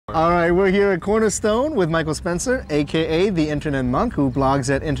All right, we're here at Cornerstone with Michael Spencer, aka the Internet Monk, who blogs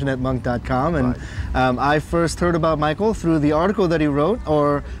at internetmonk.com. And I first heard about Michael through the article that he wrote,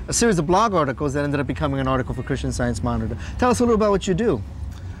 or a series of blog articles that ended up becoming an article for Christian Science Monitor. Tell us a little about what you do.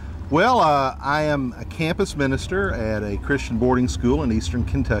 Well, I am a campus minister at a Christian boarding school in Eastern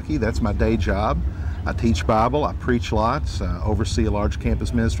Kentucky. That's my day job. I teach Bible, I preach lots, oversee a large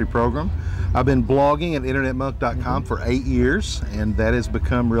campus ministry program. I've been blogging at internetmonk.com for 8 years, and that has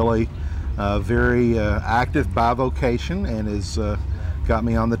become really very active by vocation, and has got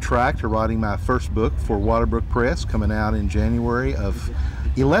me on the track to writing my first book for Waterbrook Press, coming out in January of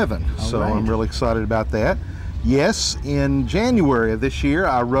 11. So I'm really excited about that. Yes, in January of this year,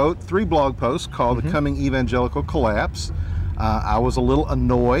 I wrote 3 blog posts called The Coming Evangelical Collapse. I was a little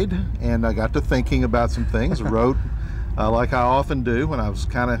annoyed, and I got to thinking about some things. Wrote like I often do when I was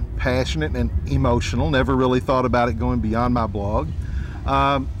kind of passionate and emotional. Never really thought about it going beyond my blog.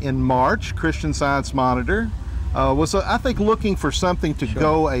 In March, Christian Science Monitor was, I think, looking for something to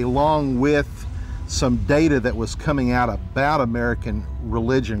go along with some data that was coming out about American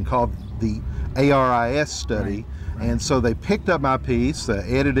religion called the ARIS study. And so they picked up my piece,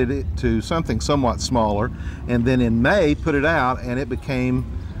 edited it to something somewhat smaller, and then in May put it out, and it became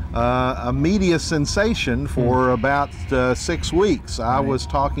a media sensation for about 6 weeks. I was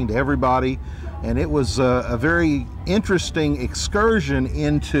talking to everybody, and it was a very interesting excursion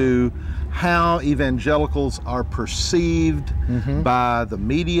into how evangelicals are perceived by the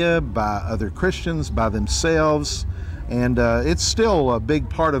media, by other Christians, by themselves. And it's still a big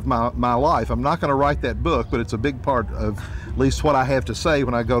part of my life. I'm not going to write that book, but it's a big part of at least what I have to say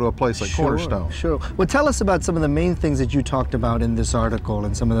when I go to a place like Cornerstone. Sure. Well, tell us about some of the main things that you talked about in this article,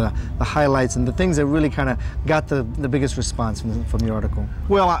 and some of the highlights and the things that really kind of got the biggest response from your article.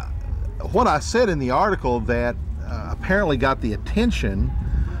 Well, what I said in the article that apparently got the attention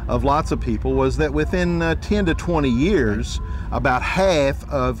of lots of people was that within 10 to 20 years, about half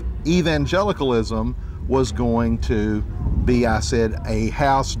of evangelicalism was going to be, I said, a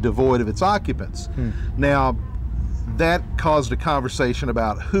house devoid of its occupants. Now, that caused a conversation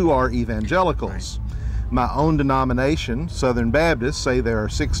about who are evangelicals. My own denomination, Southern Baptists, say there are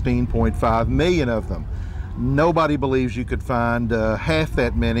 16.5 million of them. Nobody believes you could find half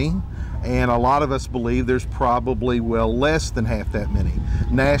that many, and a lot of us believe there's probably, well, less than half that many.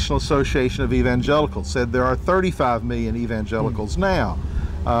 National Association of Evangelicals said there are 35 million evangelicals now.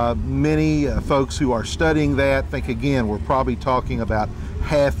 Many folks who are studying that think, again, we're probably talking about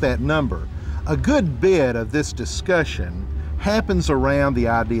half that number. A good bit of this discussion happens around the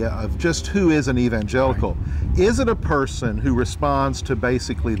idea of just who is an evangelical. Is it a person who responds to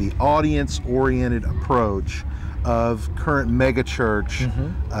basically the audience-oriented approach of current megachurch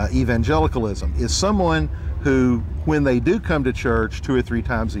evangelicalism? Is someone who, when they do come to church 2 or 3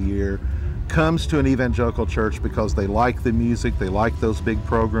 times a year, comes to an evangelical church because they like the music, they like those big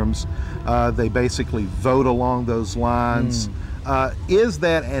programs, they basically vote along those lines? Is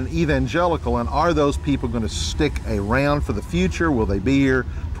that an evangelical, and are those people going to stick around for the future? Will they be here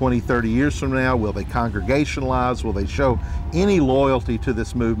 20, 30 years from now? Will they congregationalize? Will they show any loyalty to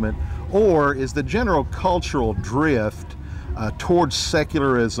this movement? Or is the general cultural drift towards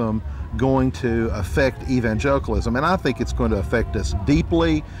secularism going to affect evangelicalism? And I think it's going to affect us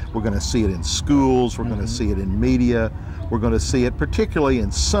deeply. We're going to see it in schools, we're going to see it in media, we're going to see it particularly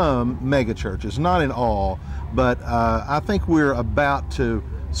in some megachurches, not in all, but I think we're about to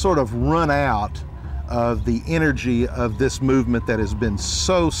sort of run out of the energy of this movement that has been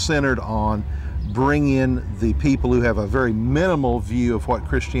so centered on bring in the people who have a very minimal view of what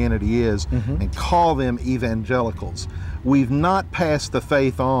Christianity is and call them evangelicals. We've not passed the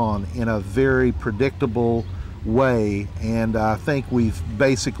faith on in a very predictable way, and I think we've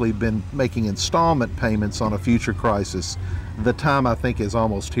basically been making installment payments on a future crisis. The time, I think, is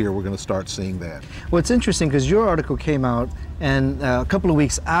almost here. We're going to start seeing that. Well, it's interesting because your article came out, and a couple of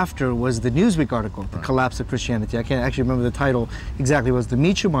weeks after was the Newsweek article, The Collapse of Christianity. I can't actually remember the title exactly. It was the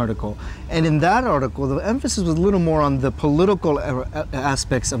Meacham article. And in that article, the emphasis was a little more on the political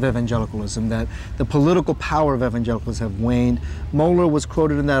aspects of evangelicalism, that the political power of evangelicals have waned. Mohler was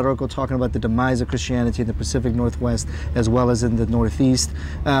quoted in that article talking about the demise of Christianity in the Pacific Northwest as well as in the Northeast.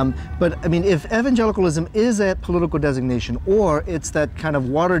 But, I mean, if evangelicalism is a political designation, or it's that kind of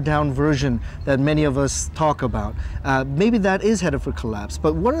watered-down version that many of us talk about, maybe that is headed for collapse.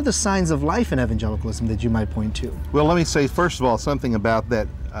 But what are the signs of life in evangelicalism that you might point to? Well, let me say, first of all, something about that,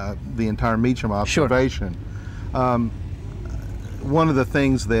 the entire Meacham observation. One of the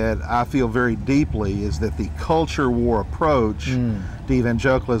things that I feel very deeply is that the culture war approach to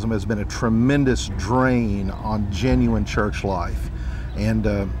evangelicalism has been a tremendous drain on genuine church life. And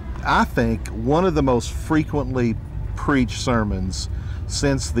I think one of the most frequently preached sermons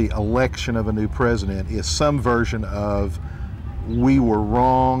since the election of a new president is some version of, we were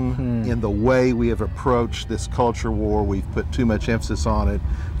wrong in the way we have approached this culture war. We've put too much emphasis on it.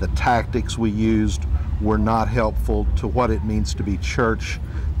 The tactics we used were not helpful to what it means to be church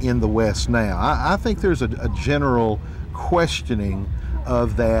in the West now. I think there's a general questioning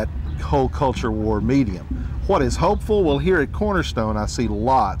of that whole culture war medium. What is hopeful? Well, here at Cornerstone, I see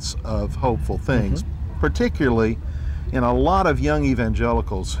lots of hopeful things, particularly in a lot of young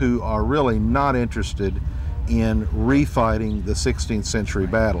evangelicals who are really not interested in refighting the 16th century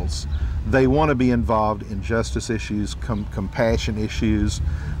battles. They want to be involved in justice issues, compassion issues.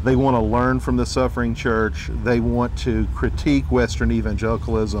 They want to learn from the suffering church. They want to critique Western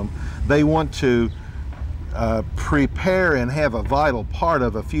evangelicalism. They want to prepare and have a vital part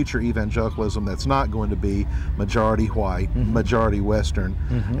of a future evangelicalism that's not going to be majority white, majority Western.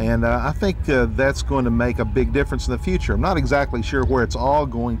 And I think that's going to make a big difference in the future. I'm not exactly sure where it's all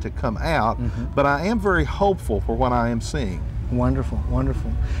going to come out, but I am very hopeful for what I am seeing. Wonderful,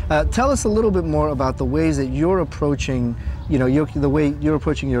 wonderful. Tell us a little bit more about the ways that you're approaching, the way you're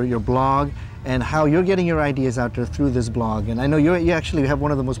approaching your blog, and how you're getting your ideas out there through this blog. And I know you actually have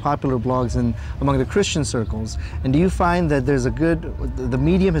one of the most popular blogs among the Christian circles. And do you find that there's the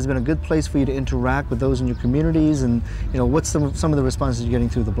medium has been a good place for you to interact with those in your communities? And what's some of the responses you're getting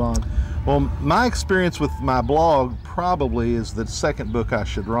through the blog? Well, my experience with my blog probably is the second book I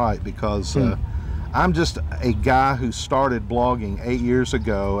should write, because I'm just a guy who started blogging 8 years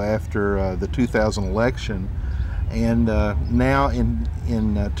ago after the 2000 election. And now in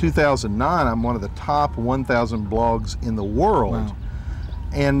 2009, I'm one of the top 1,000 blogs in the world. Wow.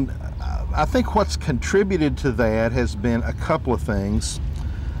 And I think what's contributed to that has been a couple of things.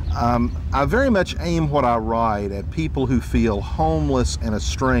 I very much aim what I write at people who feel homeless and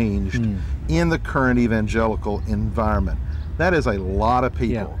estranged in the current evangelical environment. That is a lot of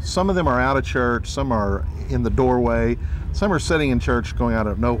people. Yeah. Some of them are out of church, some are in the doorway, some are sitting in church going, I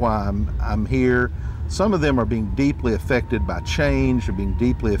don't know why I'm here. Some of them are being deeply affected by change, or being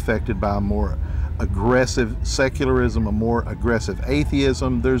deeply affected by a more aggressive secularism, a more aggressive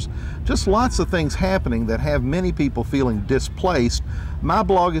atheism. There's just lots of things happening that have many people feeling displaced. My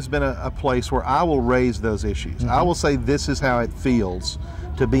blog has been a place where I will raise those issues. I will say, this is how it feels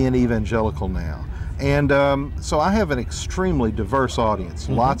to be an evangelical now. And so I have an extremely diverse audience,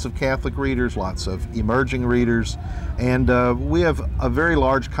 lots of Catholic readers, lots of emerging readers, and we have a very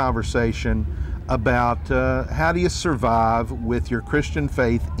large conversation about how do you survive with your Christian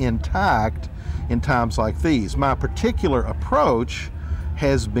faith intact in times like these. My particular approach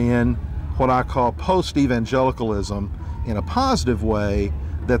has been what I call post-evangelicalism in a positive way,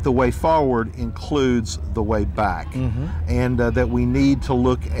 that the way forward includes the way back, and that we need to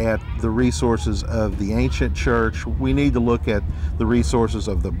look at the resources of the ancient church. We need to look at the resources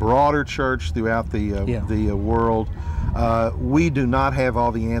of the broader church throughout the world. We do not have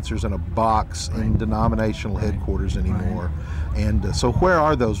all the answers in a box in denominational headquarters anymore. And so where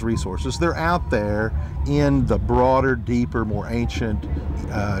are those resources? They're out there in the broader, deeper, more ancient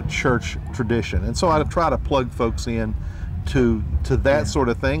church tradition. And so I try to plug folks in to that sort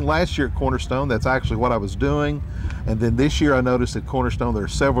of thing. Last year at Cornerstone, that's actually what I was doing. And then this year I noticed at Cornerstone there are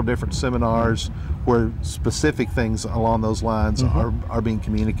several different seminars where specific things along those lines are being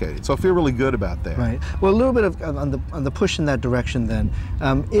communicated. So I feel really good about that. Right. Well, a little bit of on the push in that direction then.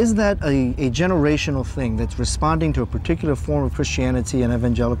 Is that a generational thing that's responding to a particular form of Christianity and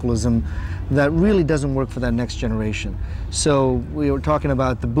evangelicalism that really doesn't work for that next generation? So we were talking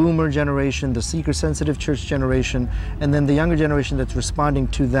about the boomer generation, the seeker-sensitive church generation, and then the younger generation that's responding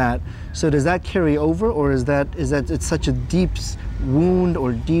to that. So does that carry over, or is that it's such a deep wound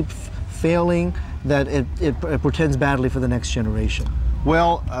or deep failing that it portends badly for the next generation?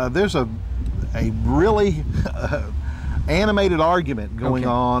 Well, there's a really animated argument going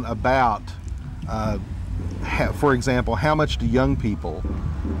on about, for example, how much do young people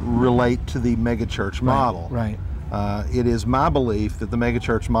relate to the megachurch model? Right. It is my belief that the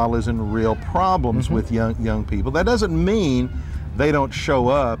megachurch model is in real problems with young people. That doesn't mean they don't show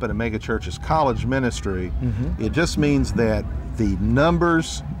up at a megachurch's college ministry. It just means that the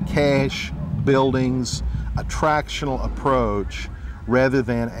numbers, cash, buildings, attractional approach, rather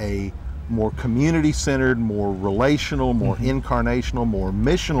than a more community-centered, more relational, more incarnational, more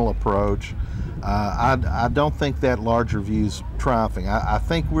missional approach, I don't think that larger view's triumphing. I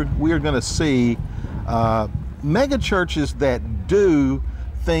think we're going to see mega churches that do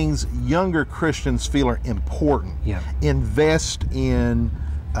things younger Christians feel are important. Invest in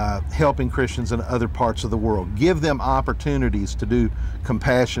helping Christians in other parts of the world. Give them opportunities to do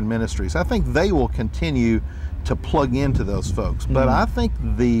compassion ministries. I think they will continue to plug into those folks. But I think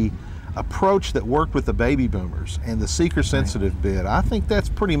the approach that worked with the baby boomers and the seeker-sensitive bid, I think that's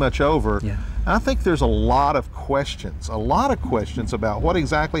pretty much over. Yeah. I think there's a lot of questions about what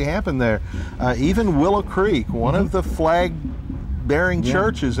exactly happened there. Even Willow Creek, one of the flag-bearing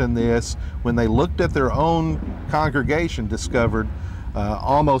churches in this, when they looked at their own congregation, discovered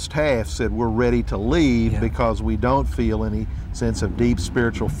almost half said we're ready to leave because we don't feel any sense of deep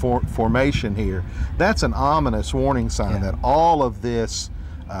spiritual formation here. That's an ominous warning sign that all of this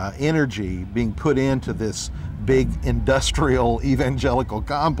energy being put into this big industrial evangelical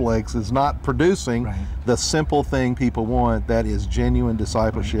complex is not producing the simple thing people want, that is genuine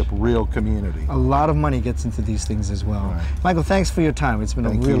discipleship, real community. A lot of money gets into these things as well. Michael, thanks for your time. It's been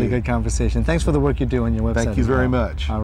a really good conversation. Thanks for the work you do on your website. Thank you very much.